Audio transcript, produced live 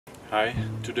Hi,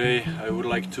 today I would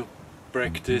like to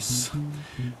practice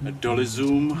a dolly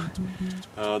zoom.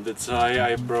 That's why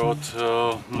I brought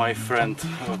my friend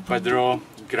Pedro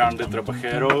Grande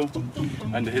Trabajero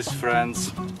and his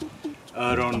friends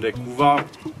Ron de Cuva,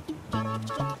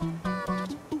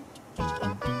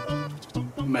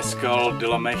 Mezcal de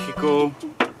la México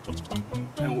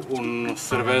and un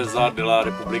Cerveza de la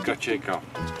República Checa.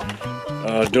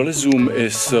 Dolly zoom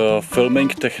is a filming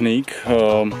technique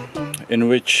in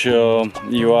which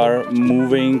you are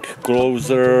moving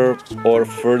closer or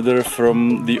further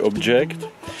from the object,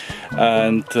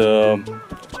 and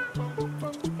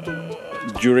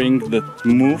during the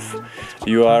move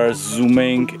you are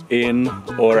zooming in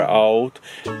or out,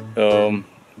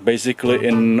 basically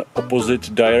in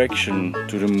opposite direction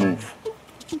to the move,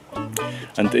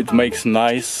 and it makes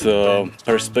nice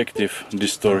perspective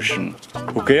distortion.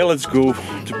 Okay, let's go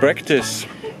to practice,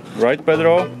 right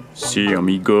Pedro? Si,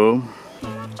 amigo.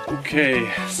 Okay,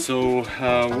 so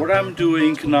what I'm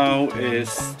doing now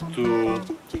is to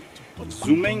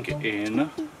zooming in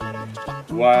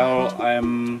while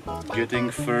I'm getting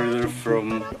further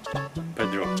from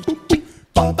Pedro.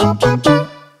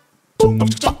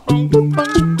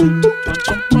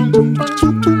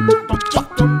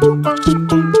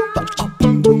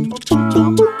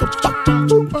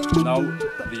 Now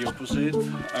the opposite,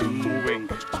 I'm moving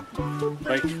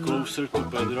back closer to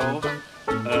Pedro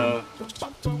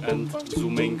and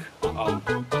zooming out.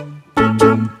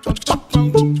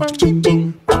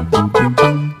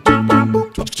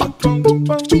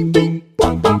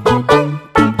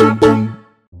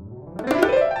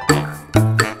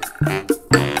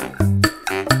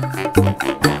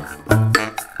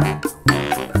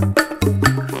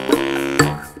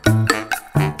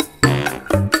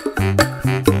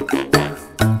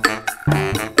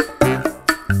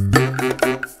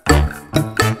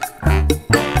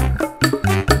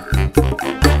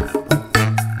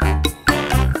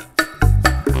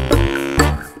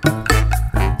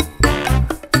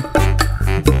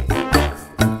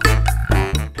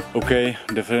 Okay,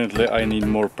 definitely I need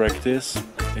more practice.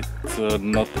 It's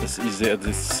not as easy as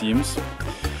it seems,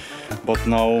 but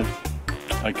now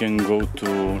I can go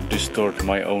to distort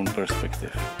my own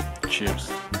perspective. Cheers!